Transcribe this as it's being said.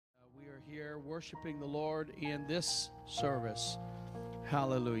there worshiping the Lord in this service.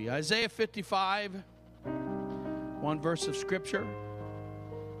 Hallelujah. Isaiah 55, one verse of Scripture.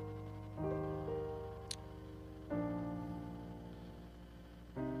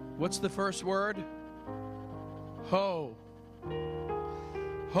 What's the first word? Ho.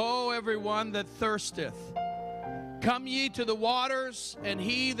 Ho, everyone that thirsteth. Come ye to the waters, and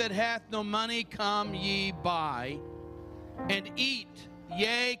he that hath no money, come ye buy, and eat.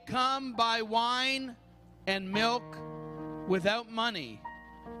 Yea, come buy wine and milk without money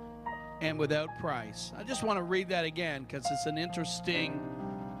and without price. I just want to read that again because it's an interesting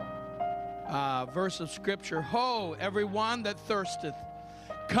verse of Scripture. Ho, everyone that thirsteth,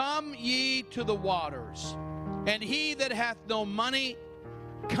 come ye to the waters, and he that hath no money,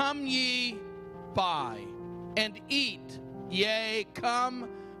 come ye buy and eat. Yea, come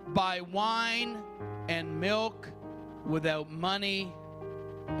buy wine and milk without money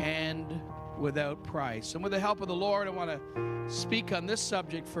and without price. And with the help of the Lord, I want to speak on this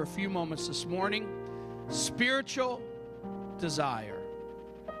subject for a few moments this morning. Spiritual desire.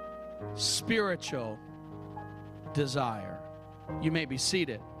 Spiritual desire. You may be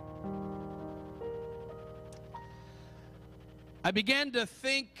seated. I began to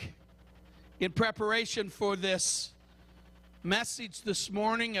think in preparation for this message this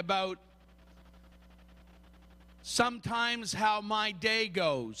morning about sometimes how my day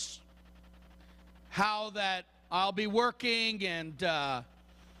goes, how that I'll be working, and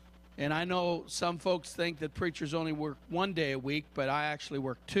I know some folks think that preachers only work one day a week, but I actually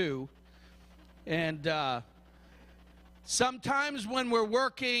work two. And sometimes when we're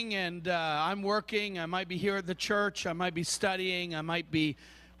working and I'm working, I might be here at the church, I might be studying, I might be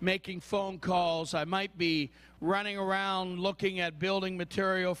making phone calls, I might be running around looking at building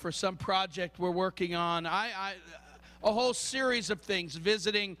material for some project we're working on. A whole series of things,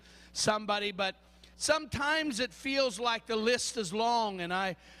 visiting somebody, but sometimes it feels like the list is long, and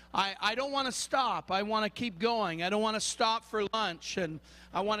I don't want to stop. I want to keep going. I don't want to stop for lunch, and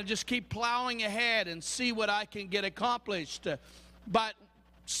I want to just keep plowing ahead and see what I can get accomplished. But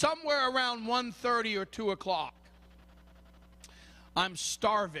somewhere around 1:30 or 2 o'clock, I'm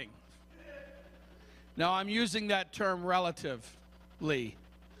starving. Now, I'm using that term relatively.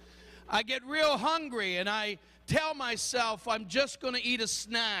 I get real hungry, and I tell myself I'm just going to eat a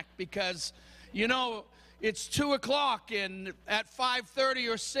snack because, you know, it's 2 o'clock, and at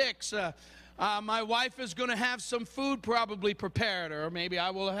 5:30 or 6, my wife is going to have some food probably prepared, or maybe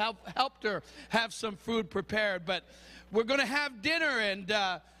I will have helped her have some food prepared. But we're going to have dinner, and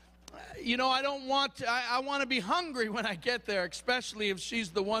you know, I don't want to, I want to be hungry when I get there, especially if she's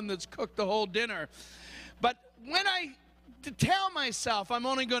the one that's cooked the whole dinner. But when I tell myself I'm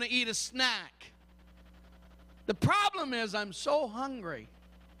only going to eat a snack, the problem is I'm so hungry.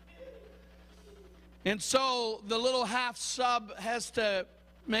 And so the little half sub has to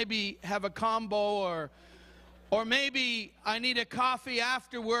maybe have a combo, or maybe I need a coffee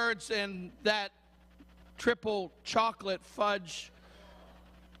afterwards and that triple chocolate fudge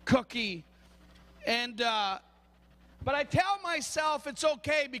cookie. And but I tell myself it's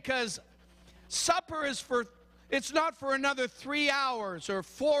okay because supper is it's not for another 3 hours or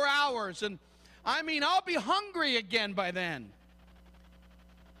 4 hours, and I mean I'll be hungry again by then.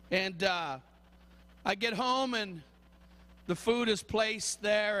 And I get home and the food is placed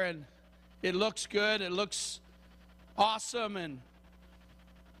there and it looks good, it looks awesome, and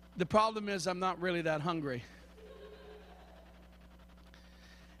the problem is I'm not really that hungry.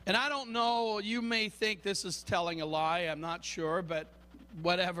 And I don't know, you may think this is telling a lie, I'm not sure, but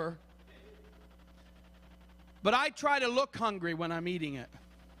whatever. But I try to look hungry when I'm eating it.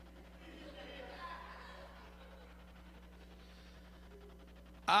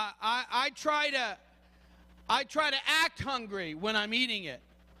 I try to act hungry when I'm eating it.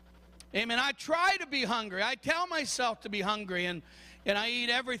 Amen. I try to be hungry. I tell myself to be hungry, and I eat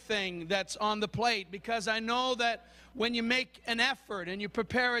everything that's on the plate because I know that when you make an effort and you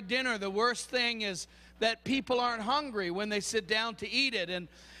prepare a dinner, the worst thing is that people aren't hungry when they sit down to eat it.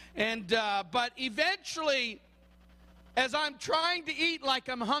 But eventually, as I'm trying to eat like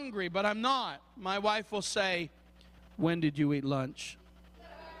I'm hungry, but I'm not, my wife will say, "When did you eat lunch?"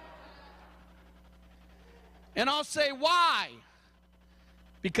 And I'll say, "Why?"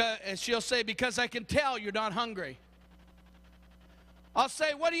 And she'll say, "Because I can tell you're not hungry." I'll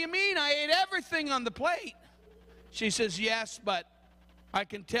say, "What do you mean? I ate everything on the plate." She says, "Yes, but I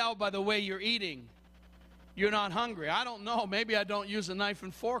can tell by the way you're eating. You're not hungry." I don't know. Maybe I don't use a knife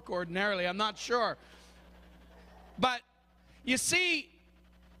and fork ordinarily. I'm not sure. But you see,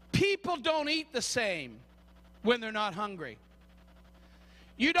 people don't eat the same when they're not hungry.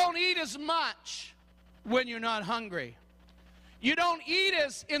 You don't eat as much when you're not hungry. You don't eat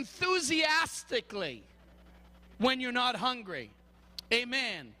as enthusiastically when you're not hungry.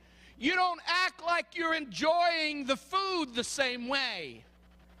 Amen. You don't act like you're enjoying the food the same way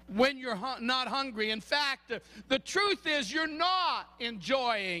when you're not hungry. In fact, the truth is you're not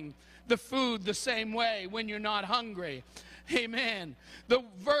enjoying the food the same way when you're not hungry. Amen. The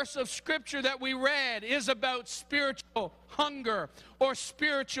verse of Scripture that we read is about spiritual hunger or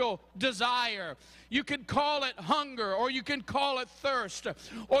spiritual desire. You can call it hunger, or you can call it thirst,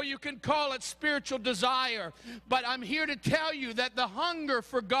 or you can call it spiritual desire. But I'm here to tell you that the hunger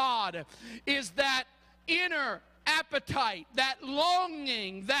for God is that inner appetite, that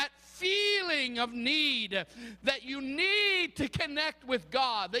longing, that feeling of need, that you need to connect with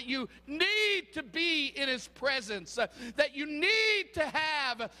God, that you need to be in His presence, that you need to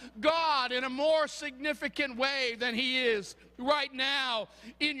have God in a more significant way than He is right now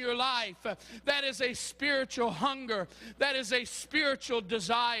in your life. That is a spiritual hunger. That is a spiritual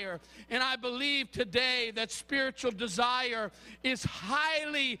desire. And I believe today that spiritual desire is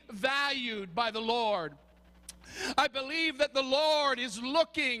highly valued by the Lord. I believe that the Lord is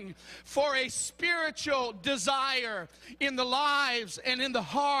looking for a spiritual desire in the lives and in the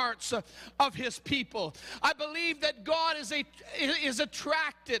hearts of His people. I believe that God is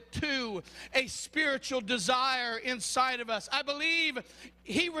attracted to a spiritual desire inside of us. I believe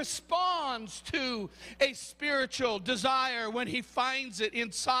He responds to a spiritual desire when He finds it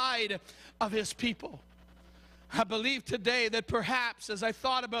inside of His people. I believe today that perhaps, as I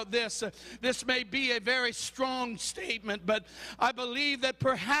thought about this, this may be a very strong statement, but I believe that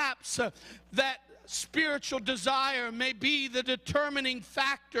perhaps that spiritual desire may be the determining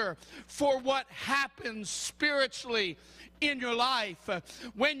factor for what happens spiritually in your life.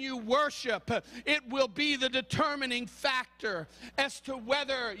 When you worship, it will be the determining factor as to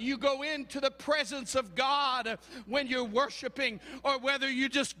whether you go into the presence of God when you're worshiping or whether you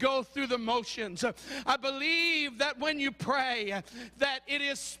just go through the motions. I believe that when you pray, that it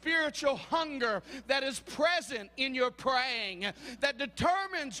is spiritual hunger that is present in your praying that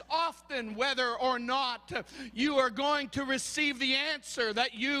determines often whether or not you are going to receive the answer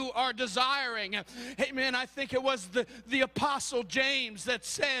that you are desiring. Amen. I think it was the Apostle James that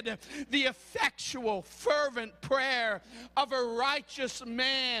said, the effectual, fervent prayer of a righteous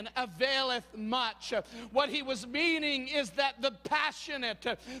man availeth much. What he was meaning is that the passionate,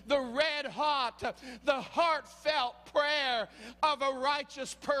 the red hot, the heartfelt prayer of a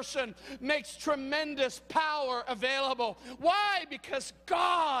righteous person makes tremendous power available. Why? Because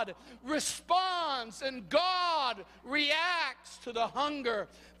God responds and God reacts to the hunger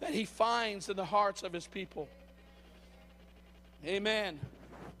that He finds in the hearts of His people. Amen.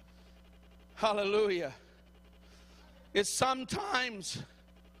 Hallelujah. It's sometimes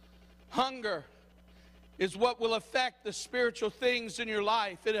hunger is what will affect the spiritual things in your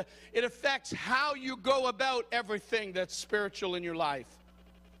life. It affects how you go about everything that's spiritual in your life.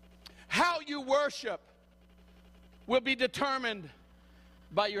 How you worship will be determined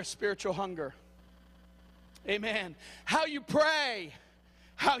by your spiritual hunger. Amen. How you pray,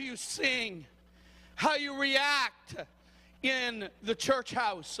 how you sing, how you react in the church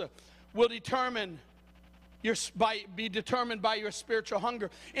house will be determined by your spiritual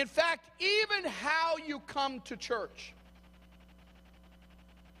hunger. In fact, even how you come to church.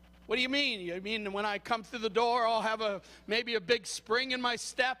 What do you mean? You mean when I come through the door, I'll have maybe a big spring in my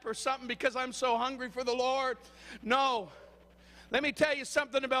step or something because I'm so hungry for the Lord? No. Let me tell you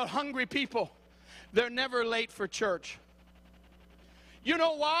something about hungry people. They're never late for church. You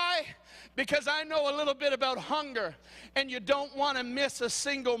know why? Because I know a little bit about hunger, and you don't want to miss a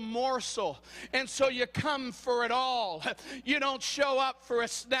single morsel, and so you come for it all. You don't show up for a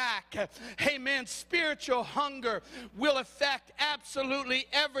snack. Hey man, spiritual hunger will affect absolutely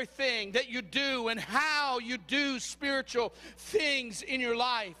everything that you do and how you do spiritual things in your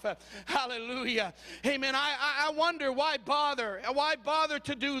life. Hallelujah. Hey man, I wonder why bother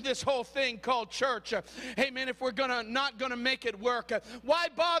to do this whole thing called church. Hey man, if we're not gonna make it work, why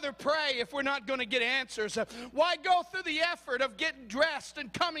bother pray if we're not going to get answers? Why go through the effort of getting dressed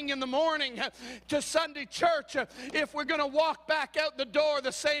and coming in the morning to Sunday church if we're going to walk back out the door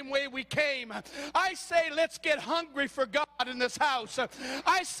the same way we came? I say let's get hungry for God in this house.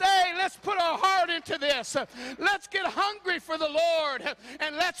 I say let's put our heart into this. Let's get hungry for the Lord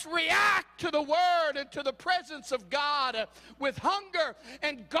and let's react to the Word and to the presence of God with hunger,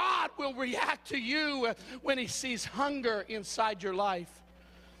 and God will react to you when He sees hunger inside your life.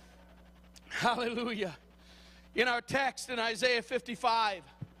 Hallelujah. In our text in Isaiah 55,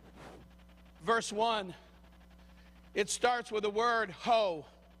 verse 1, It starts with the word ho.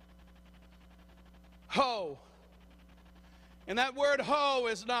 Ho. And that word ho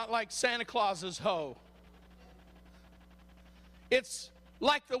is not like Santa Claus's ho. It's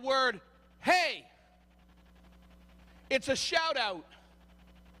like the word hey. It's a shout out.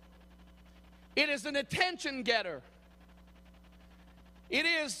 It is an attention getter. It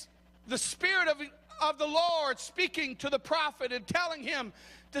is the Spirit of the Lord speaking to the prophet and telling him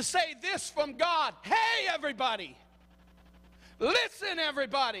to say this from God. Hey, everybody. Listen,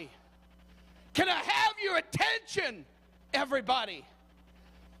 everybody. Can I have your attention, everybody?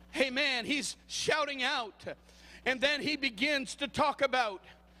 Amen. He's shouting out. And then he begins to talk about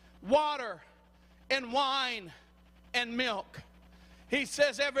water and wine and milk. He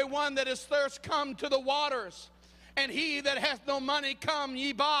says, everyone that is thirst, come to the waters. And he that hath no money, come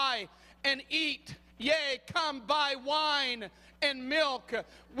ye buy and eat. Yea, come buy wine and milk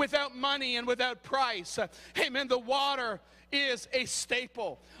without money and without price. Amen. The water is a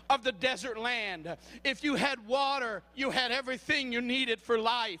staple of the desert land. If you had water, you had everything you needed for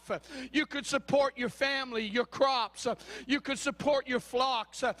life. You could support your family, your crops. You could support your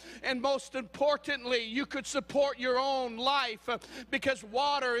flocks. And most importantly, you could support your own life, because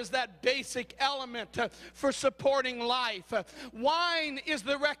water is that basic element for supporting life. Wine is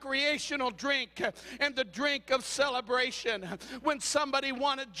the recreational drink and the drink of celebration. When somebody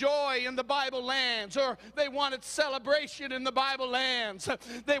wanted joy in the Bible lands, or they wanted celebration in the Bible lands,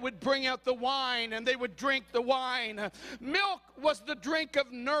 they would bring out the wine and they would drink the wine. Milk was the drink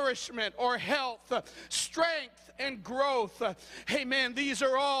of nourishment or health, strength and growth. Amen. These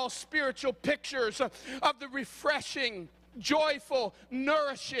are all spiritual pictures of the refreshing, joyful,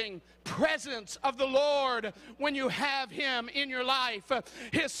 nourishing presence of the Lord when you have him in your life.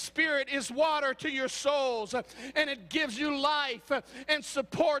 His Spirit is water to your souls, and it gives you life and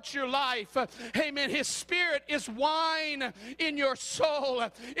supports your life. Amen. His Spirit is wine in your soul.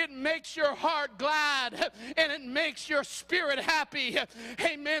 It makes your heart glad, and it makes your spirit happy.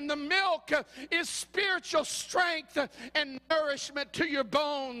 Amen. The milk is spiritual strength and nourishment to your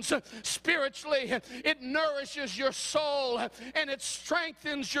bones. Spiritually, it nourishes your soul and it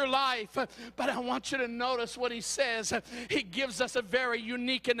strengthens your life. But I want you to notice what he says. He gives us a very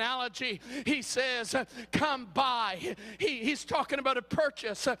unique analogy. He says, come buy. He's talking about a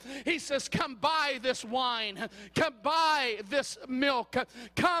purchase. He says, come buy this wine. Come buy this milk.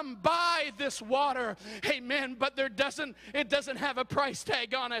 Come buy this water. Amen. But it doesn't have a price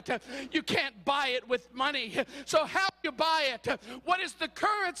tag on it. You can't buy it with money. So how do you buy it? What is the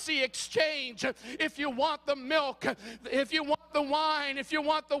currency exchange? If you want the milk, if you want the wine, if you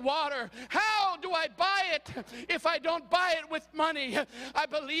want the water, how do I buy it if I don't buy it with money? I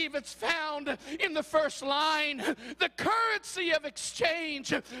believe it's found in the first line. The currency of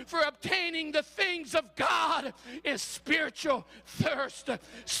exchange for obtaining the things of God is spiritual thirst,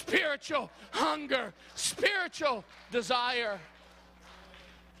 spiritual hunger, spiritual desire.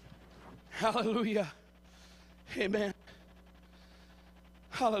 Hallelujah. Amen.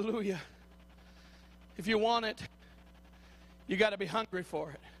 Hallelujah. If you want it, you got to be hungry for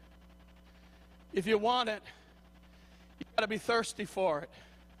it. If you want it, you got to be thirsty for it.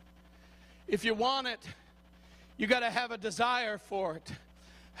 If you want it, you got to have a desire for it.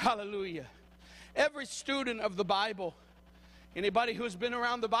 Hallelujah. Every student of the Bible, anybody who's been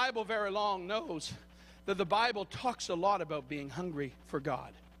around the Bible very long, knows that the Bible talks a lot about being hungry for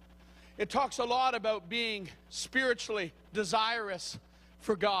God. It talks a lot about being spiritually desirous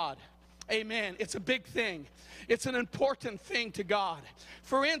for God. Amen. It's a big thing. It's an important thing to God.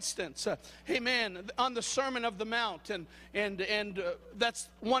 For instance, amen, on the Sermon of the Mount, and that's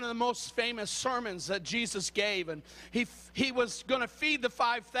one of the most famous sermons that Jesus gave. And he was going to feed the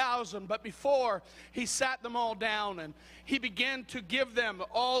 5,000, but before he sat them all down and he began to give them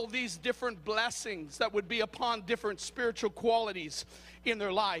all these different blessings that would be upon different spiritual qualities in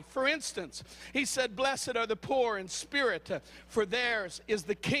their life. For instance, he said, blessed are the poor in spirit, for theirs is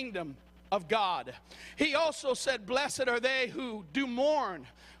the kingdom of God. He also said, blessed are they who do mourn,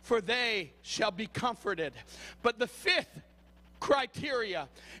 for they shall be comforted. But the fifth criteria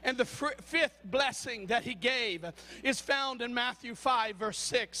and the fifth blessing that he gave is found in Matthew 5 verse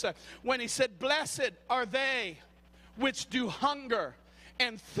 6, when he said, blessed are they which do hunger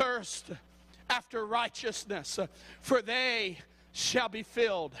and thirst after righteousness, for they shall be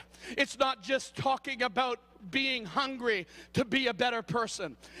filled. It's not just talking about being hungry to be a better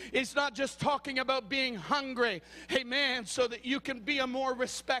person. He's not just talking about being hungry, amen, so that you can be a more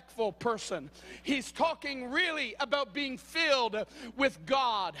respectful person. He's talking really about being filled with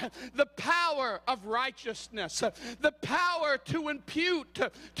God, the power of righteousness, the power to impute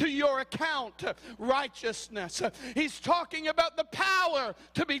to your account righteousness. He's talking about the power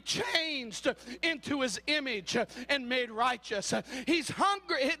to be changed into his image and made righteous. He's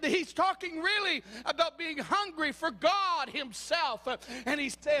hungry. He's talking really about being hungry for God himself. And he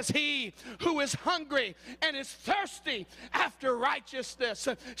says, he who is hungry and is thirsty after righteousness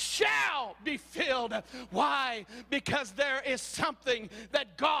shall be filled. Why? Because there is something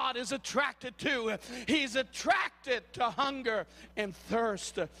that God is attracted to. He's attracted to hunger and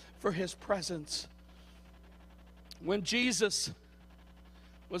thirst for his presence. When Jesus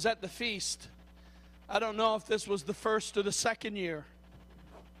was at the feast, I don't know if this was the first or the second year,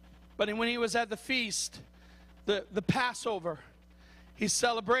 but when he was at the feast, the Passover, he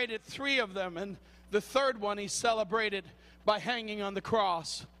celebrated 3 of them, and the third one he celebrated by hanging on the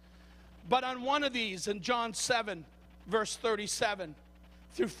cross. But on one of these, in John 7, verse 37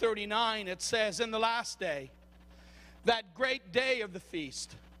 through 39, it says, in the last day, that great day of the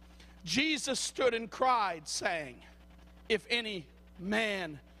feast, Jesus stood and cried, saying, if any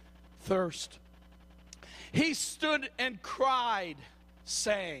man thirst. He stood and cried,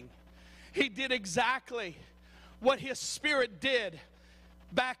 saying, he did exactly what his spirit did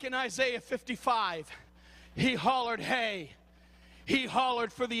back in Isaiah 55. He hollered, hey. He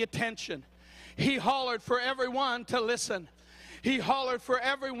hollered for the attention. He hollered for everyone to listen. He hollered for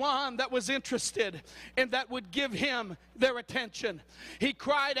everyone that was interested and that would give him their attention. He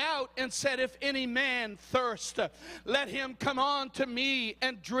cried out and said, if any man thirst, let him come on to me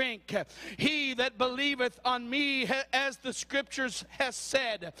and drink. He that believeth on me, as the scriptures has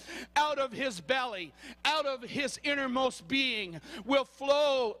said, out of his belly, out of his innermost being, will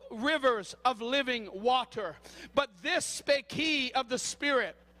flow rivers of living water. But this spake he of the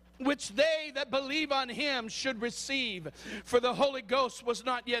Spirit, which they that believe on him should receive. For the Holy Ghost was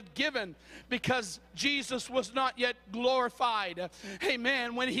not yet given, because Jesus was not yet glorified.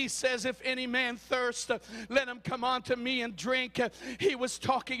 Amen. When he says, if any man thirst, let him come unto me and drink, he was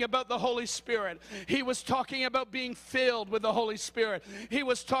talking about the Holy Spirit. He was talking about being filled with the Holy Spirit. He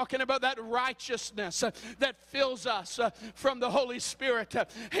was talking about that righteousness that fills us from the Holy Spirit.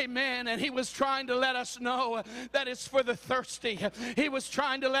 Amen. And he was trying to let us know that it's for the thirsty. He was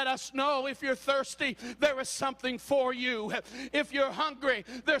trying to let us know, if you're thirsty, there is something for you. If you're hungry,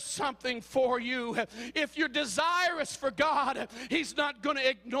 there's something for you. If you're desirous for God, he's not going to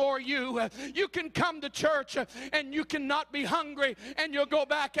ignore you. You can come to church and you cannot be hungry, and you'll go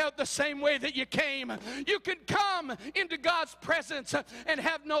back out the same way that you came. You can come into God's presence and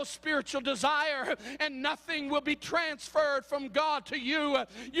have no spiritual desire, and nothing will be transferred from God to you.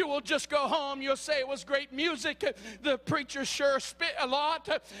 You will just go home. You'll say, it was great music. The preacher sure spit a lot.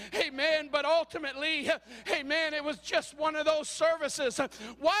 Amen. But ultimately, amen, it was just one of those services.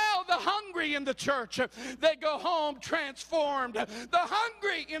 While the hungry in the church, they go home transformed. The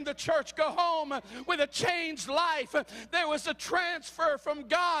hungry in the church go home with a changed life. There was a transfer from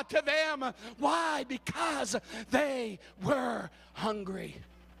God to them. Why? Because they were hungry.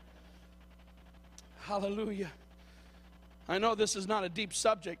 Hallelujah. I know this is not a deep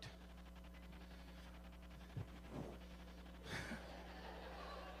subject.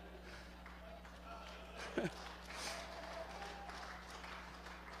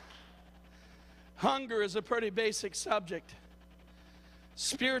 Hunger is a pretty basic subject.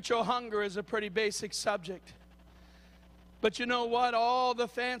 Spiritual hunger is a pretty basic subject. But you know what? All the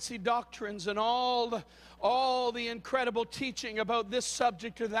fancy doctrines and all the incredible teaching about this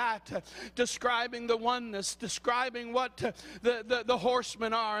subject or that, describing the oneness, describing what the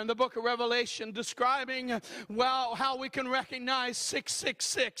horsemen are in the book of Revelation, describing, well, how we can recognize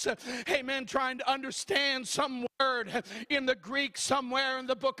 666. Amen. Trying to understand some word in the Greek somewhere in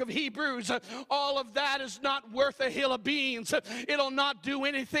the book of Hebrews. All of that is not worth a hill of beans. It'll not do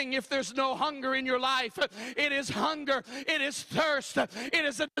anything if there's no hunger in your life. It is hunger. It is thirst. It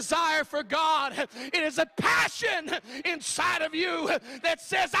is a desire for God. It is a passion inside of you that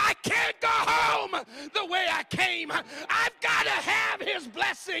says, I can't go home the way I came. I've got to have his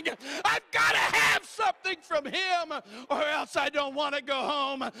blessing. I've got to have something from him, or else I don't want to go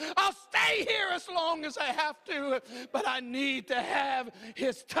home. I'll stay here as long as I have to, but I need to have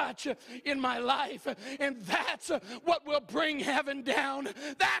his touch in my life. And that's what will bring heaven down.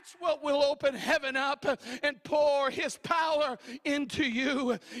 That's what will open heaven up and pour his power into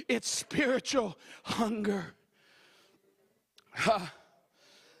you. It's spiritual hunger.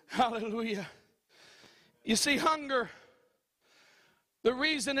 Hallelujah. You see, hunger, the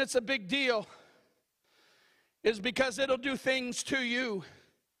reason it's a big deal is because it'll do things to you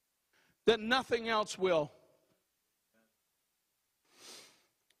that nothing else will.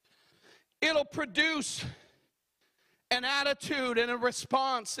 It'll produce an attitude and a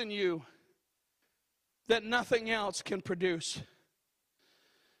response in you that nothing else can produce.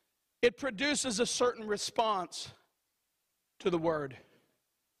 It produces a certain response to the word.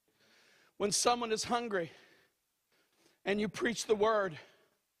 When someone is hungry and you preach the word,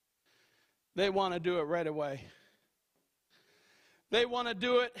 they want to do it right away. They want to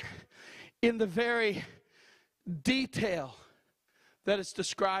do it in the very detail that it's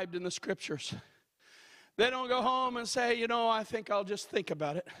described in the scriptures. They don't go home and say, you know, I think I'll just think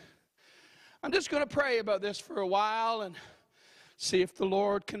about it. I'm just going to pray about this for a while and see if the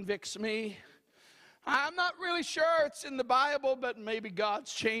Lord convicts me. I'm not really sure it's in the Bible, but maybe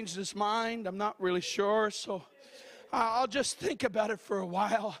God's changed his mind. I'm not really sure, so I'll just think about it for a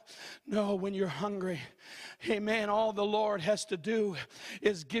while. No, when you're hungry, amen, all the Lord has to do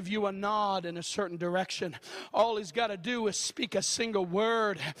is give you a nod in a certain direction. All he's got to do is speak a single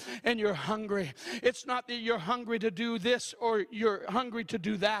word and you're hungry. It's not that you're hungry to do this or you're hungry to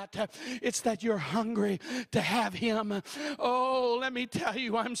do that. It's that you're hungry to have him. Oh, let me tell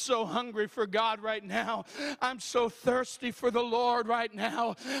you, I'm so hungry for God right now. I'm so thirsty for the Lord right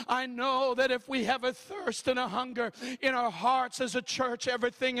now. I know that if we have a thirst and a hunger in our hearts as a church,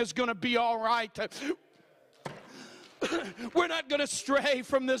 everything is going to be all right. We're not going to stray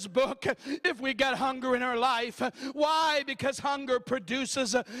from this book if we got hunger in our life. Why? Because hunger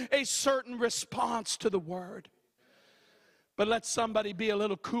produces a certain response to the word. But let somebody be a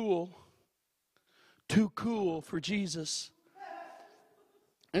little cool, too cool for Jesus,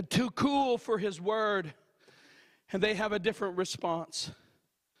 and too cool for his word, and they have a different response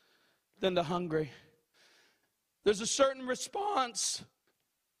than the hungry. There's a certain response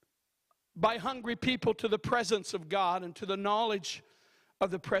by hungry people to the presence of God and to the knowledge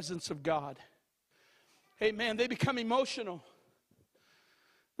of the presence of God. Amen. They become emotional.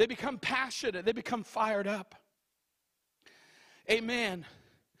 They become passionate. They become fired up. Amen.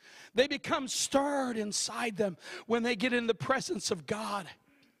 They become stirred inside them when they get in the presence of God.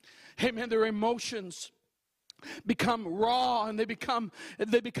 Amen. Their emotions become raw and they become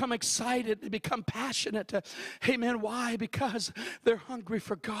excited, they become passionate. Amen. Why? Because they're hungry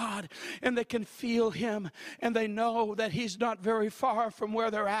for God and they can feel him and they know that he's not very far from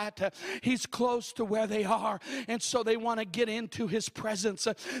where they're at. He's close to where they are, and so they want to get into his presence.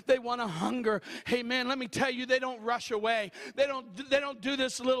 They want to hunger. Amen. Let me tell you, they don't rush away. They don't do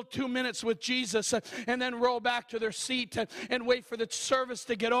this little 2 minutes with Jesus and then roll back to their seat and wait for the service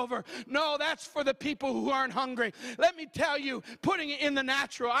to get over. No, that's for the people who aren't hungry. Let me tell you, putting it in the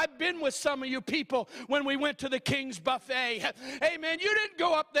natural, I've been with some of you people when we went to the King's Buffet. Amen. You didn't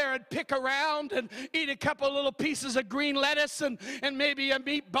go up there and pick around and eat a couple little pieces of green lettuce and maybe a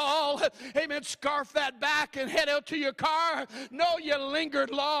meatball. Amen. Scarf that back and head out to your car. No, you lingered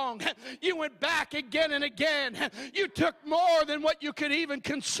long. You went back again and again. You took more than what you could even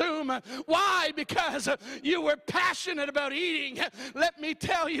consume. Why? Because you were passionate about eating. Let me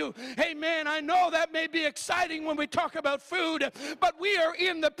tell you, amen, I know that may be exciting when we talk about food, but we are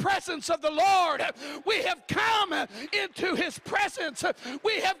in the presence of the Lord. We have come into his presence.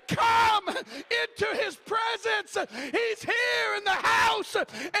 We have come into his presence. He's here in the house,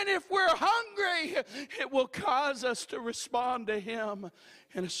 and if we're hungry, it will cause us to respond to him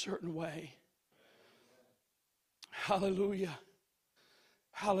in a certain way. Hallelujah.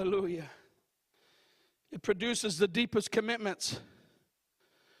 Hallelujah. It produces the deepest commitments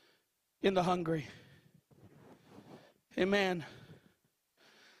in the hungry. Amen.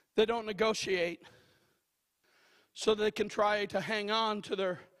 They don't negotiate so they can try to hang on to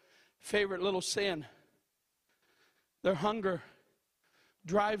their favorite little sin. Their hunger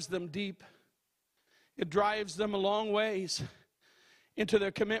drives them deep. It drives them a long ways into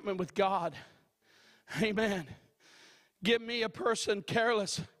their commitment with God. Amen. Give me a person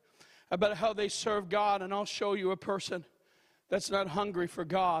careless about how they serve God, and I'll show you a person that's not hungry for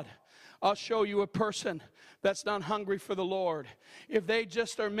God. I'll show you a person that's not hungry for the Lord. If they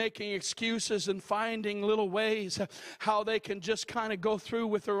just are making excuses and finding little ways how they can just kind of go through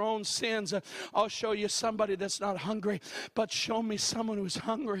with their own sins, I'll show you somebody that's not hungry. But show me someone who's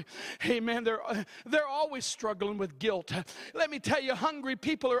hungry. Amen. They're always struggling with guilt. Let me tell you, hungry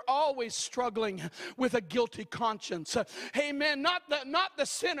people are always struggling with a guilty conscience. Amen. Not the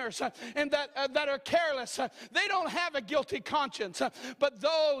sinners and that are careless. They don't have a guilty conscience. But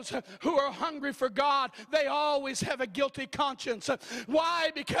those who are hungry for God, they always have a guilty conscience.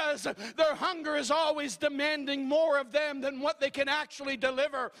 Why? Because their hunger is always demanding more of them than what they can actually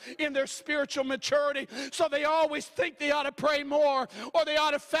deliver in their spiritual maturity. So they always think they ought to pray more, or they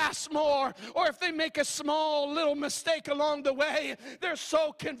ought to fast more, or if they make a small little mistake along the way, they're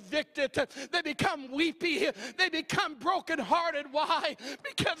so convicted. They become weepy. They become brokenhearted. Why?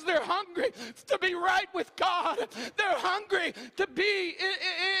 Because they're hungry to be right with God. They're hungry to be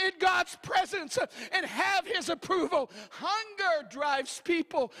in God's presence and have His approval. Hunger drives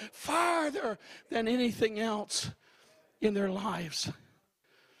people farther than anything else in their lives.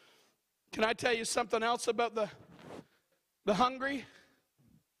 Can I tell you something else about the hungry?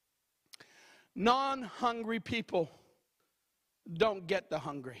 Non-hungry people don't get the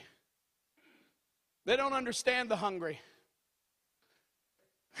hungry. They don't understand the hungry.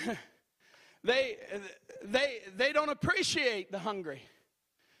 They don't appreciate the hungry.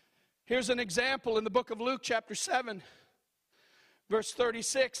 Here's an example in the book of Luke chapter 7, verse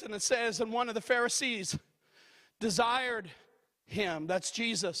 36, and it says, and one of the Pharisees desired him, that's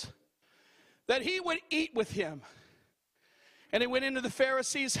Jesus, that he would eat with him. And he went into the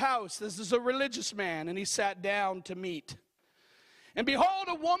Pharisee's house. This is a religious man, and he sat down to meat. And behold,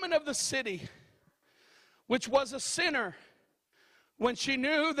 a woman of the city, which was a sinner, when she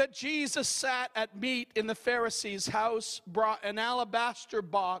knew that Jesus sat at meat in the Pharisee's house, brought an alabaster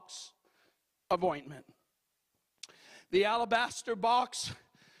box of ointment. The alabaster box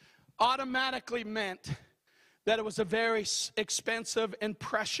automatically meant that it was a very expensive and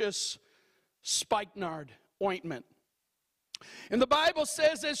precious spikenard ointment. And the Bible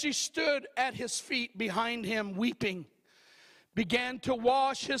says, as she stood at his feet behind him weeping, began to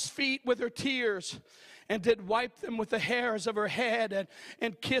wash his feet with her tears, and did wipe them with the hairs of her head,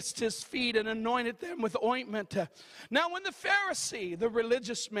 and kissed his feet and anointed them with ointment. Now when the Pharisee, the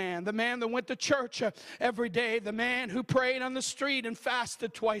religious man, the man that went to church every day, the man who prayed on the street and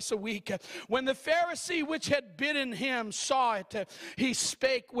fasted twice a week, when the Pharisee which had bidden him saw it, he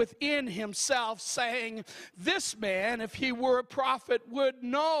spake within himself, saying, this man, if he were a prophet, would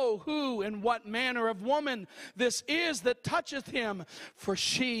know who and what manner of woman this is that toucheth him, for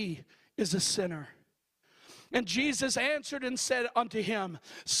she is a sinner. And Jesus answered and said unto him,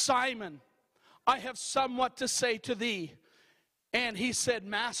 Simon, I have somewhat to say to thee. And he said,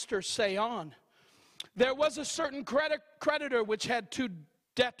 Master, say on. There was a certain creditor which had two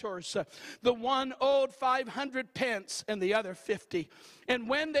debtors. The one owed 500 pence and the other 50. And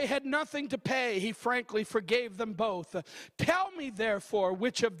when they had nothing to pay, he frankly forgave them both. Tell me therefore,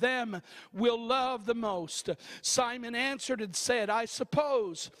 which of them will love the most? Simon answered and said, I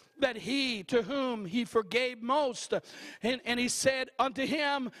suppose that he to whom he forgave most. And he said unto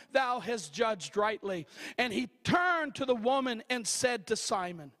him, thou hast judged rightly. And he turned to the woman and said to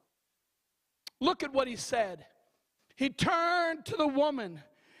Simon, look at what he said. He turned to the woman.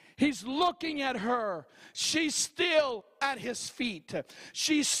 He's looking at her. She's still at his feet.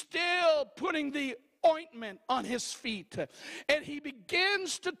 She's still putting the ointment on his feet. And he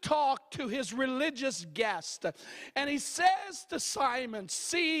begins to talk to his religious guest. And he says to Simon,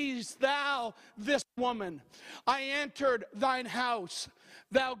 seest thou this woman? I entered thine house.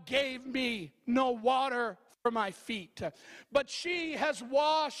 Thou gave me no water for my feet, but she has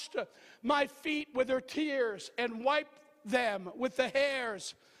washed my feet with her tears and wiped them with the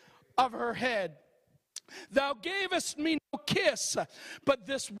hairs of her head. Thou gavest me no kiss, but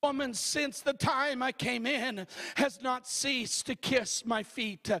this woman since the time I came in has not ceased to kiss my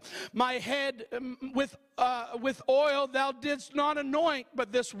feet. My head with oil thou didst not anoint,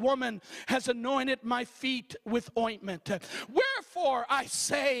 but this woman has anointed my feet with ointment. Wherefore I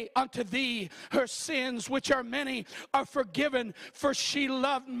say unto thee, her sins, which are many, are forgiven, for she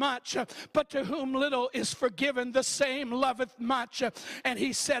loved much. But to whom little is forgiven, the same loveth much. And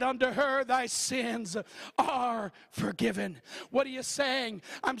he said unto her, thy sins are forgiven. What are you saying?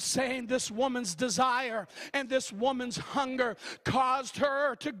 I'm saying this woman's desire and this woman's hunger caused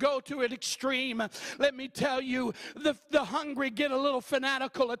her to go to an extreme. Let me tell you, the hungry get a little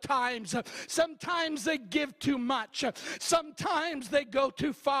fanatical at times. Sometimes they give too much. Sometimes they go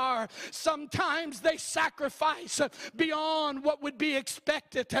too far. Sometimes they sacrifice beyond what would be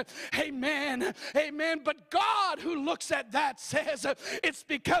expected. Amen. Amen. But God, who looks at that, says it's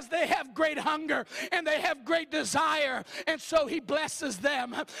because they have great hunger and they have great desire, and so he blesses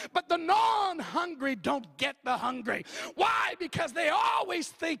them. But the non-hungry don't get the hungry. Why? Because they always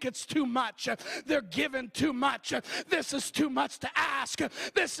think it's too much. They're given given too much. This is too much to ask.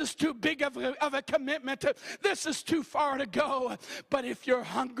 This is too big of a commitment. This is too far to go. But if you're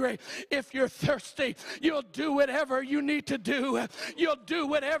hungry, if you're thirsty, you'll do whatever you need to do. You'll do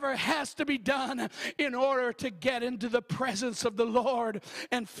whatever has to be done in order to get into the presence of the Lord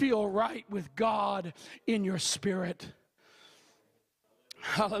and feel right with God in your spirit.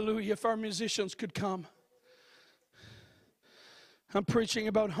 Hallelujah. If our musicians could come. I'm preaching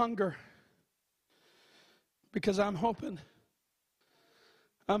about hunger because I'm hoping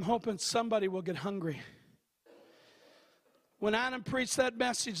somebody will get hungry. When Adam preached that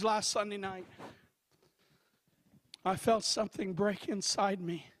message last Sunday night, I felt something break inside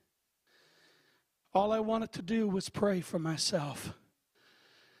me. All I wanted to do was pray for myself.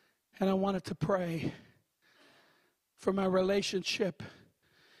 And I wanted to pray for my relationship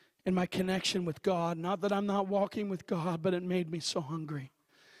and my connection with God. Not that I'm not walking with God, but it made me so hungry.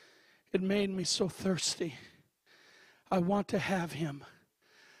 It made me so thirsty. I want to have Him.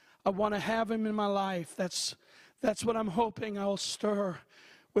 I want to have Him in my life. That's what I'm hoping I'll stir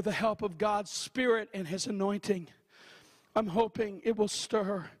with the help of God's Spirit and His anointing. I'm hoping it will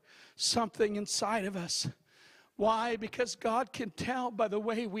stir something inside of us. Why? Because God can tell by the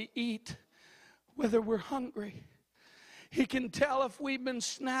way we eat whether we're hungry. He can tell if we've been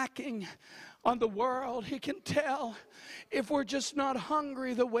snacking on the world. He can tell if we're just not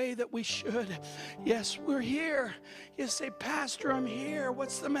hungry the way that we should. Yes, we're here. You say, Pastor, I'm here.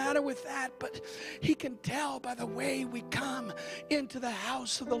 What's the matter with that? But He can tell by the way we come into the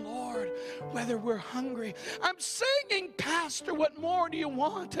house of the Lord whether we're hungry. I'm singing, Pastor, what more do you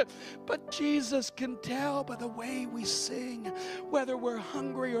want? But Jesus can tell by the way we sing whether we're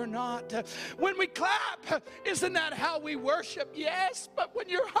hungry or not. When we clap, isn't that how we worship? Yes, but when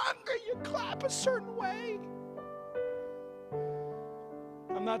you're hungry, you clap a certain way.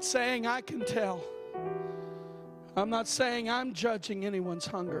 I'm not saying I can tell. I'm not saying I'm judging anyone's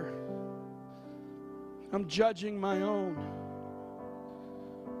hunger. I'm judging my own.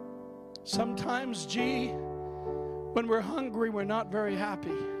 Sometimes, when we're hungry, we're not very happy.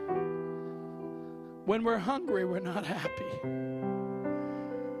 When we're hungry, we're not happy.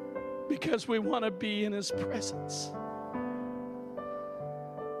 Because we want to be in His presence.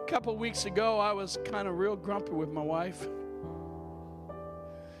 A couple weeks ago, I was kind of real grumpy with my wife.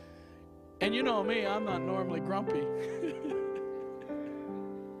 And you know me, I'm not normally grumpy.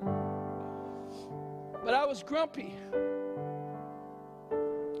 But I was grumpy.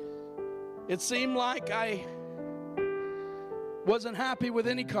 It seemed like I wasn't happy with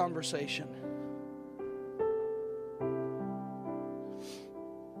any conversation.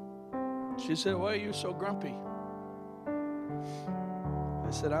 She said, "Why are you so grumpy?"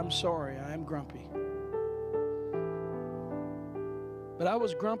 I said, "I'm sorry, I am grumpy." But I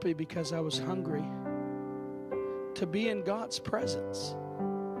was grumpy because I was hungry to be in God's presence.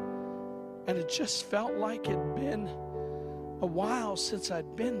 And it just felt like it'd been a while since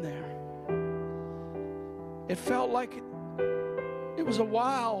I'd been there. It felt like it was a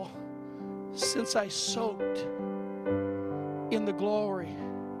while since I soaked in the glory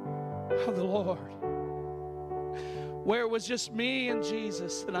of the Lord. Where it was just me and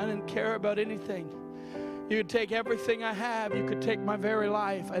Jesus and I didn't care about anything. You could take everything I have. You could take my very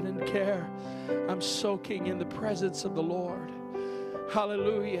life. I didn't care. I'm soaking in the presence of the Lord.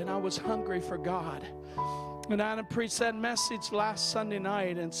 Hallelujah. And I was hungry for God. And Adam preached that message last Sunday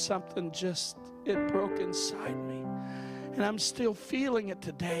night, and something just, it broke inside me. And I'm still feeling it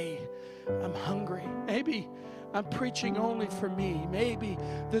today. I'm hungry. Maybe I'm preaching only for me. Maybe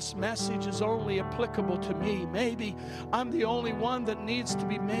this message is only applicable to me. Maybe I'm the only one that needs to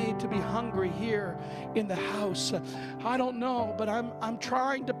be made to be hungry here in the house. I don't know, but I'm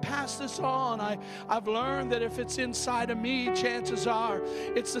trying to pass this on. I've learned that if it's inside of me, chances are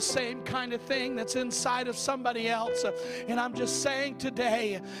it's the same kind of thing that's inside of somebody else. And I'm just saying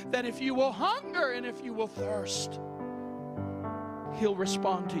today that if you will hunger and if you will thirst, He'll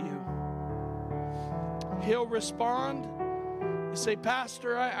respond to you. He'll respond. You say,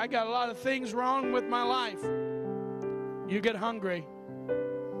 Pastor, I got a lot of things wrong with my life. You get hungry,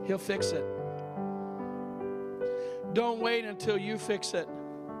 He'll fix it. Don't wait until you fix it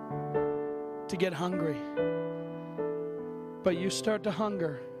to get hungry. But you start to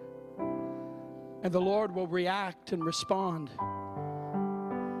hunger, and the Lord will react and respond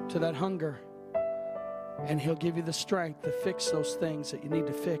to that hunger. And He'll give you the strength to fix those things that you need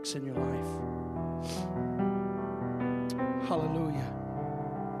to fix in your life. Hallelujah.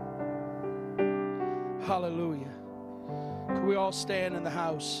 Hallelujah. Can we all stand in the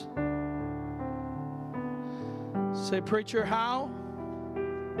house? Say, preacher, how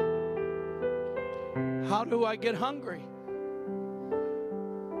How do I get hungry?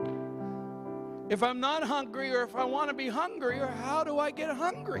 If I'm not hungry, or if I want to be hungry, or how do I get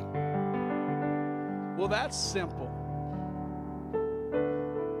hungry? Well, that's simple.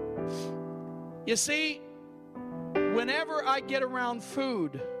 You see, whenever I get around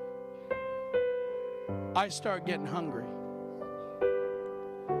food, I start getting hungry.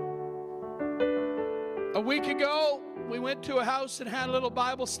 A week ago, we went to a house and had a little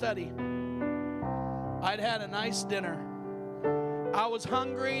Bible study. I'd had a nice dinner. I was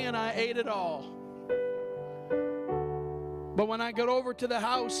hungry and I ate it all. But when I got over to the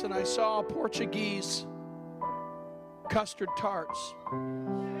house and I saw Portuguese custard tarts,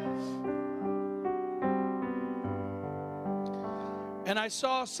 and I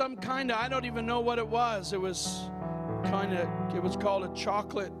saw some kind of, I don't even know what it was. It was called a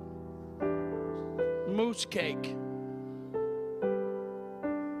chocolate mousse cake.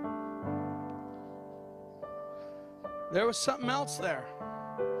 There was something else there.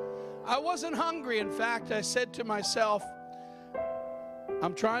 I wasn't hungry. In fact, I said to myself,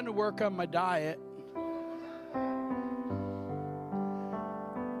 I'm trying to work on my diet,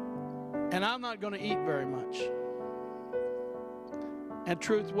 and I'm not going to eat very much. And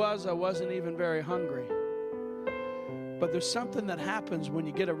truth was, I wasn't even very hungry. But there's something that happens when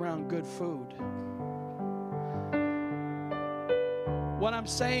you get around good food. What I'm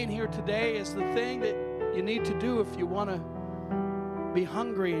saying here today is the thing that you need to do if you want to be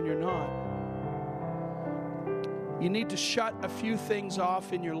hungry and you're not. You need to shut a few things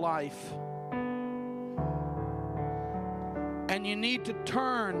off in your life. And you need to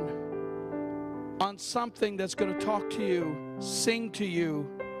turn on something that's going to talk to you, sing to you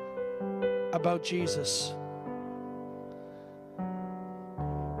about Jesus.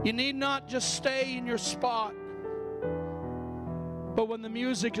 You need not just stay in your spot, but when the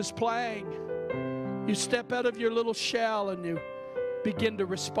music is playing, you step out of your little shell and you begin to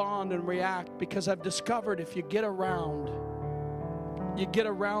respond and react, because I've discovered if you get around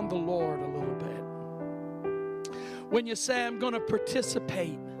the Lord a little bit. When you say, I'm going to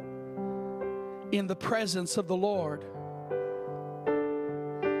participate in the presence of the Lord.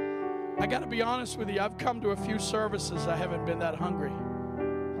 I got to be honest with you, I've come to a few services I haven't been that hungry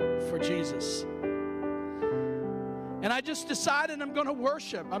for Jesus. And I just decided I'm going to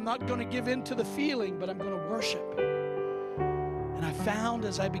worship. I'm not going to give in to the feeling, but I'm going to worship. And I found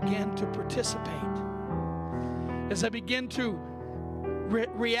as I began to participate, as I began to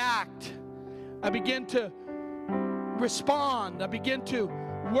react, I began to respond, I began to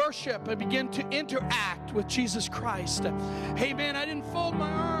worship, I begin to interact with Jesus Christ. Hey man, I didn't fold my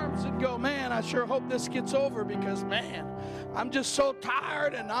arms and go, man, I sure hope this gets over, because man, I'm just so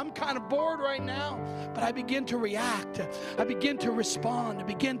tired and I'm kind of bored right now. But I begin to react, I begin to respond, I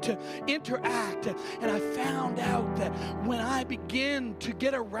begin to interact. And I found out that when I begin to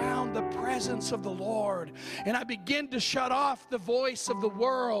get around the presence of the Lord, and I begin to shut off the voice of the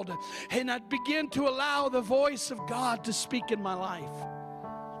world, and I begin to allow the voice of God to speak in my life,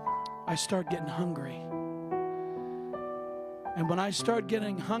 I start getting hungry. And when I start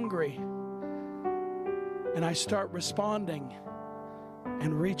getting hungry and I start responding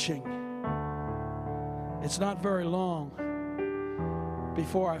and reaching, it's not very long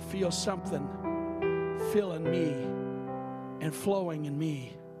before I feel something filling me and flowing in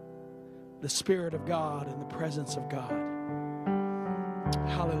me, the Spirit of God and the presence of God.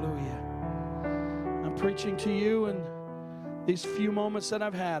 Hallelujah. I'm preaching to you, and these few moments that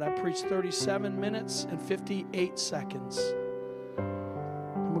I've had, I preached 37 minutes and 58 seconds.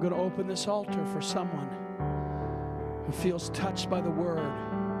 And we're going to open this altar for someone who feels touched by the Word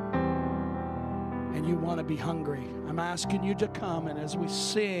and you want to be hungry. I'm asking you to come, and as we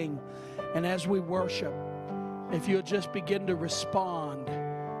sing and as we worship, if you'll just begin to respond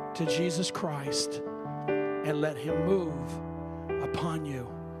to Jesus Christ and let Him move upon you.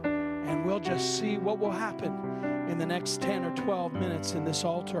 And we'll just see what will happen in the next 10 or 12 minutes in this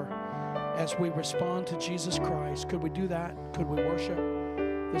altar as we respond to Jesus Christ. Could we do that? Could we worship?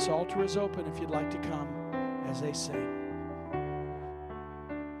 This altar is open if you'd like to come as they sing.